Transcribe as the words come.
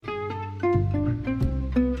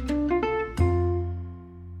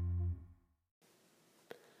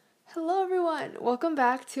welcome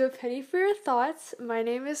back to A Penny for Your Thoughts. My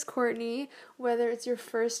name is Courtney. Whether it's your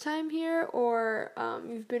first time here or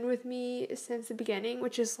you've been with me since the beginning,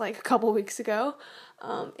 which is like a couple weeks ago,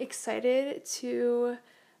 excited to,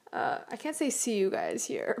 I can't say see you guys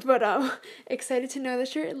here, but excited to know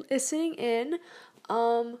that you're listening in.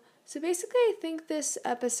 So basically I think this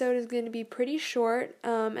episode is going to be pretty short,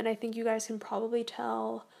 and I think you guys can probably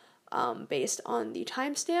tell based on the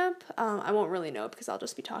timestamp. I won't really know because I'll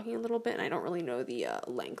just be talking a little bit and I don't really know the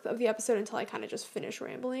length of the episode until I kind of just finish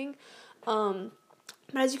rambling. But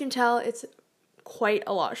as you can tell, it's quite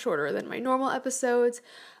a lot shorter than my normal episodes.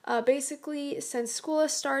 Basically, since school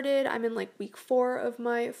has started, I'm in like week 4 of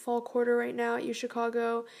my fall quarter right now at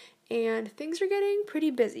UChicago, and things are getting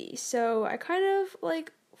pretty busy. So I kind of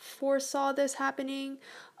like foresaw this happening.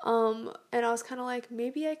 And I was kind of like,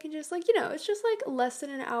 maybe I can just it's just like less than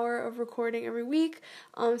an hour of recording every week.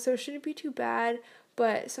 So it shouldn't be too bad,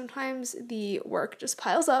 but sometimes the work just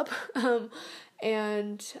piles up.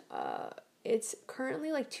 And it's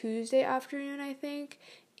currently like Tuesday afternoon, I think.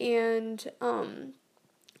 And,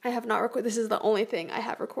 I have not recorded, this is the only thing I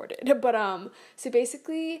have recorded, but, so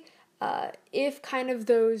basically, if kind of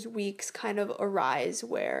those weeks kind of arise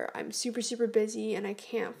where I'm super, super busy and I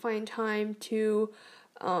can't find time to,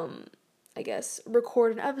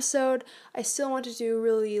 record an episode, I still want to do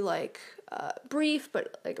really, brief,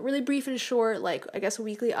 but, really brief and short,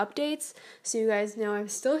 weekly updates, so you guys know I'm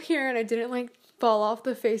still here and I didn't, fall off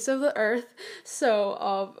the face of the earth.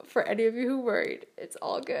 So, for any of you who worried, it's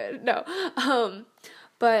all good. No.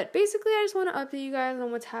 But basically, I just want to update you guys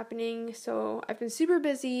on what's happening. So, I've been super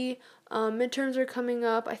busy. Midterms are coming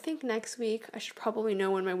up. I think next week. I should probably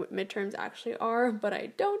know when my midterms actually are, but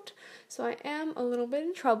I don't. So, I am a little bit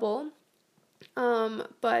in trouble.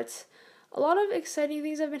 But a lot of exciting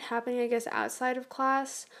things have been happening, I guess, outside of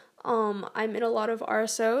class. I'm in a lot of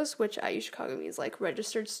RSOs, which at UChicago means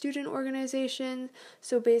registered student organization.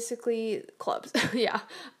 So basically clubs. Yeah.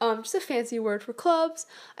 Just a fancy word for clubs.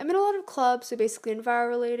 I'm in a lot of clubs, so basically enviro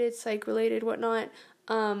related, psych related, whatnot.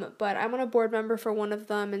 But I'm on a board member for one of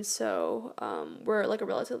them, and so we're a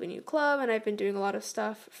relatively new club, and I've been doing a lot of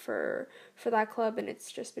stuff for that club, and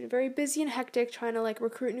it's just been very busy and hectic trying to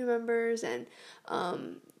recruit new members, and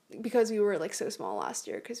because we were so small last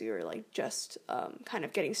year, because we were just kind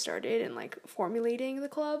of getting started and formulating the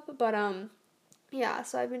club. But yeah,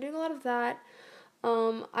 so I've been doing a lot of that.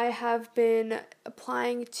 I have been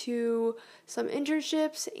applying to some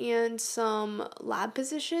internships and some lab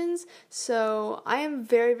positions, so I am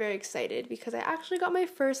very, very excited because I actually got my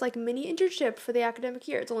first mini internship for the academic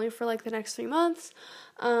year. It's only for the next 3 months,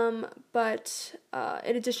 but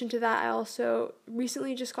in addition to that, I also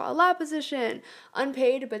recently just got a lab position,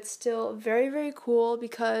 unpaid, but still very, very cool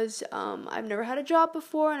because I've never had a job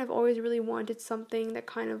before, and I've always really wanted something that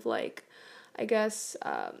kind of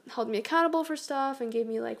held me accountable for stuff and gave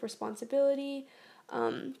me responsibility.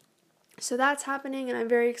 So that's happening and I'm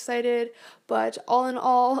very excited, but all in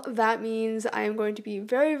all, that means I am going to be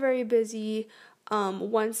very, very busy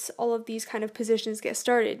once all of these kind of positions get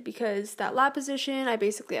started, because that lab position, I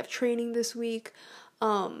basically have training this week,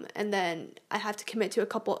 and then I have to commit to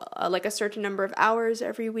a certain number of hours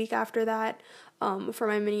every week after that. For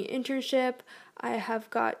my mini internship, I have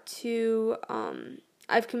got to,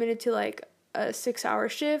 I've committed to a 6-hour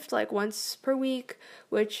shift once per week,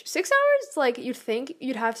 which 6 hours, you'd think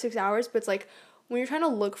you'd have 6 hours, but it's when you're trying to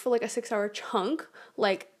look for a 6-hour chunk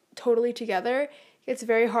totally together, it's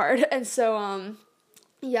very hard. And so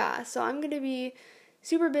yeah, so I'm gonna be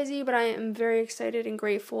super busy, but I am very excited and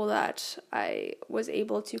grateful that I was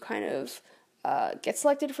able to kind of get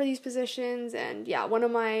selected for these positions. And yeah, one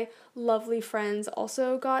of my lovely friends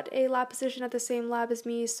also got a lab position at the same lab as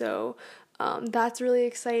me, so that's really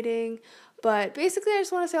exciting. But basically, I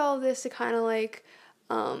just want to say all of this to kind of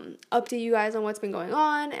update you guys on what's been going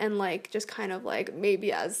on, and just kind of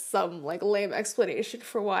maybe as some lame explanation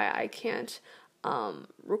for why I can't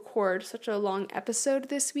record such a long episode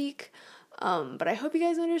this week. But I hope you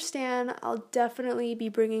guys understand. I'll definitely be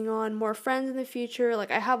bringing on more friends in the future.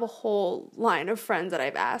 I have a whole line of friends that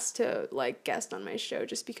I've asked to guest on my show,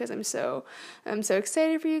 just because I'm so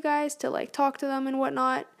excited for you guys to talk to them and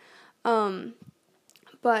whatnot.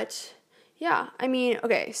 But yeah, I mean,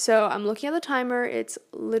 okay, so I'm looking at the timer. It's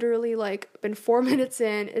literally been 4 minutes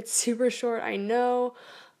in. It's super short, I know.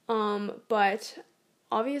 But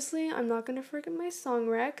obviously I'm not gonna forget my song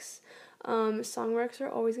recs. Song recs are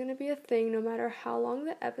always gonna be a thing no matter how long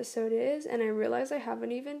the episode is, and I realize I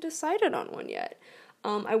haven't even decided on one yet.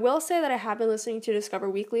 I will say that I have been listening to Discover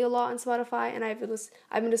Weekly a lot on Spotify, and I've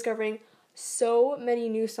been discovering so many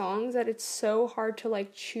new songs that it's so hard to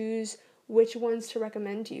choose which ones to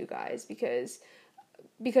recommend to you guys, because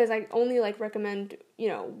I only like recommend, you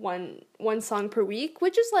know, one song per week,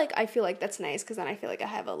 which is like, I feel like that's nice, because then I feel like I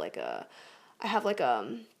have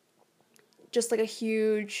just like a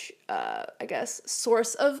huge I guess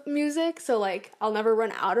source of music, so like I'll never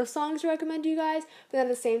run out of songs to recommend to you guys. But at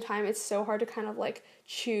the same time, it's so hard to kind of like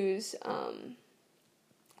choose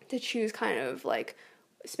kind of like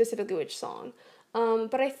specifically which song.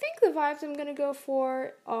 But I think the vibes I'm gonna go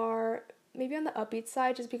for are maybe on the upbeat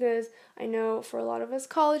side, just because I know for a lot of us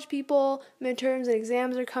college people, midterms and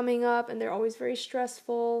exams are coming up and they're always very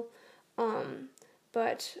stressful.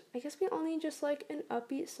 But I guess we all need just like an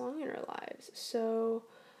upbeat song in our lives. So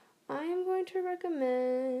I am going to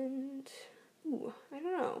recommend, I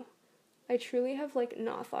don't know. I truly have like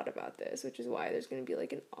not thought about this, which is why there's going to be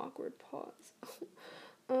like an awkward pause.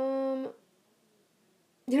 You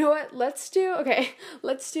know what?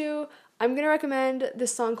 I'm going to recommend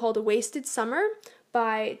this song called Wasted Summer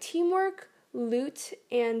by Teamwork, Lute,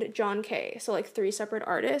 and John K. So like 3 separate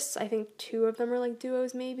artists. I think 2 of them are like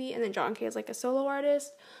duos maybe, and then John K is like a solo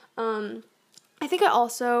artist. I think I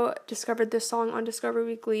also discovered this song on Discover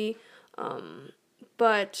Weekly,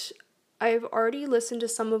 but I've already listened to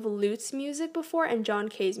some of Lute's music before and John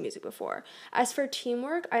K's music before. As for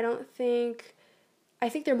Teamwork, I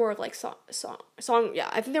think they're more of like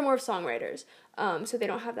I think they're more of songwriters. So they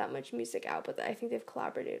don't have that much music out, but I think they've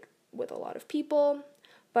collaborated with a lot of people.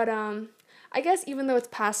 But I guess even though it's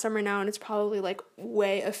past summer now and it's probably like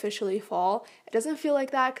way officially fall, it doesn't feel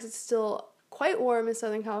like that because it's still quite warm in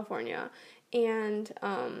Southern California. And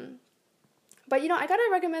but you know, I gotta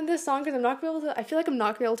recommend this song because I feel like I'm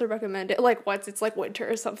not gonna be able to recommend it like once it's like winter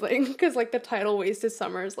or something, because like the title Wasted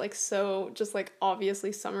Summer is like so just like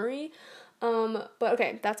obviously summery. But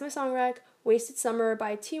okay, that's my song rec. Wasted Summer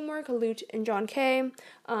by Teamwork, Lute, and John K.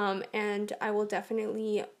 And I will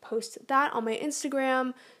definitely post that on my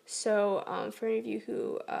Instagram. So for any of you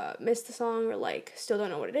who missed the song or like still don't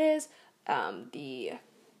know what it is, the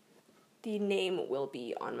name will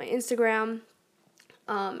be on my Instagram.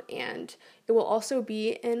 And it will also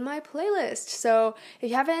be in my playlist. So if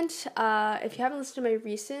you haven't listened to my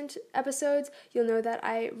recent episodes, you'll know that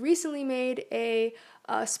I recently made a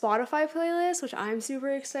Spotify playlist, which I'm super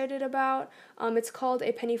excited about. It's called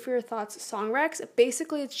A Penny for Your Thoughts Song Recs.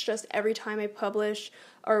 Basically, it's just every time I publish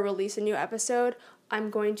or release a new episode, I'm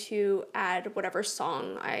going to add whatever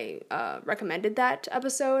song I recommended that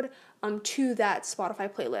episode to that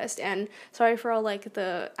Spotify playlist. And sorry for all like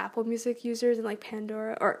the Apple Music users and like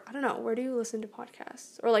Pandora, or I don't know, where do you listen to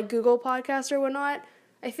podcasts? Or like Google Podcasts or whatnot,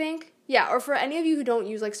 I think. Yeah, or for any of you who don't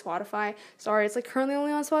use like Spotify, sorry, it's like currently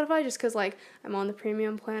only on Spotify just because like I'm on the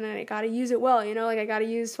premium plan and I gotta use it well, you know, like I gotta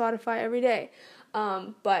use Spotify every day.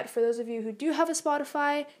 But for those of you who do have a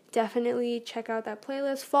Spotify, definitely check out that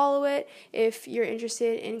playlist, follow it if you're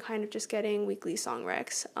interested in kind of just getting weekly song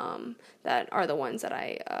recs that are the ones that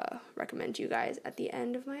I recommend to you guys at the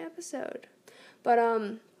end of my episode. But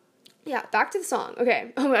yeah, back to the song.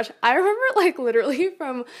 Okay, oh my gosh, I remember like literally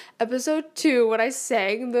from episode 2 when I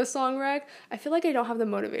sang the song rec, I feel like I don't have the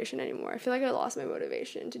motivation anymore. I feel like I lost my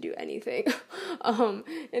motivation to do anything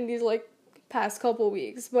in these like past couple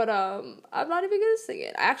weeks, but I'm not even gonna sing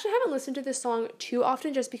it. I actually haven't listened to this song too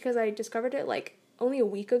often just because I discovered it like only a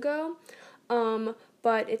week ago,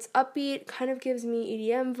 but it's upbeat, kind of gives me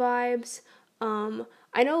EDM vibes.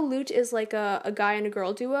 I know Lute is like a guy and a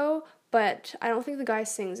girl duo, but I don't think the guy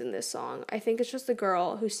sings in this song. I think it's just the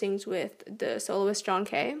girl who sings with the soloist John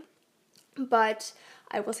K. But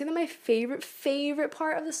I will say that my favorite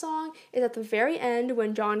part of the song is at the very end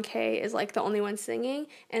when John K is like the only one singing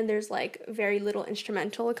and there's like very little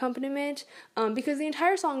instrumental accompaniment, because the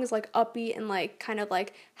entire song is like upbeat and like kind of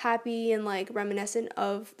like happy and like reminiscent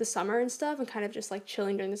of the summer and stuff and kind of just like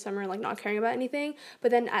chilling during the summer and like not caring about anything.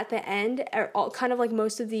 But then at the end, all kind of like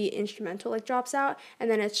most of the instrumental like drops out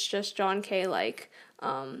and then it's just John K like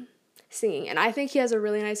singing, and I think he has a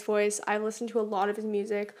really nice voice. I've listened to a lot of his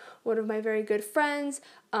music. One of my very good friends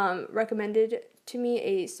recommended to me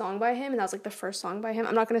a song by him, and that was like the first song by him.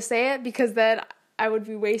 I'm not gonna say it because then I would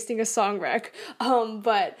be wasting a song rec.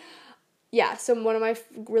 But yeah, so one of my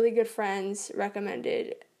really good friends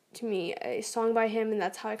recommended to me a song by him, and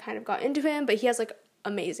that's how I kind of got into him. But he has like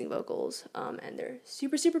amazing vocals, and they're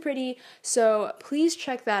super, super pretty. So please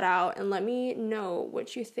check that out and let me know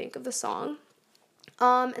what you think of the song.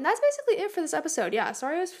 And that's basically it for this episode. Yeah,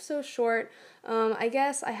 sorry it was so short. I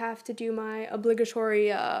guess I have to do my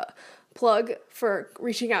obligatory plug for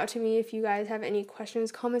reaching out to me if you guys have any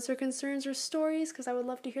questions, comments, or concerns or stories, because I would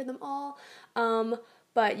love to hear them all.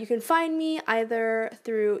 But you can find me either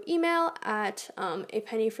through email at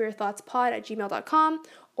apennyforyourthoughtspod@gmail.com,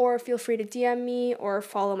 or feel free to DM me or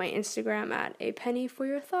follow my Instagram at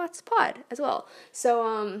apennyforyourthoughtspod as well.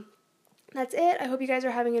 So that's it. I hope you guys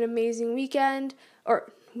are having an amazing weekend. I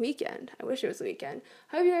wish it was the weekend.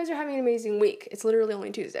 I hope you guys are having an amazing week. It's literally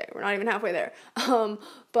only Tuesday. We're not even halfway there.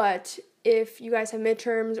 But if you guys have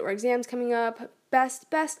midterms or exams coming up, best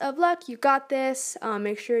of luck. You got this.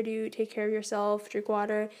 Make sure to take care of yourself, drink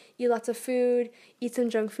water, eat lots of food, eat some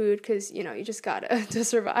junk food, because, you just gotta to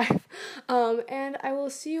survive. And I will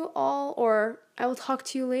see you all, or I will talk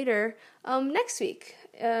to you later next week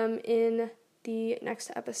in the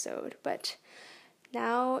next episode. But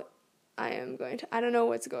now I don't know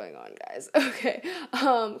what's going on, guys. Okay.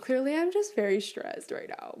 Clearly I'm just very stressed right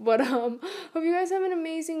now. But hope you guys have an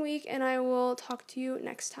amazing week, and I will talk to you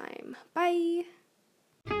next time. Bye.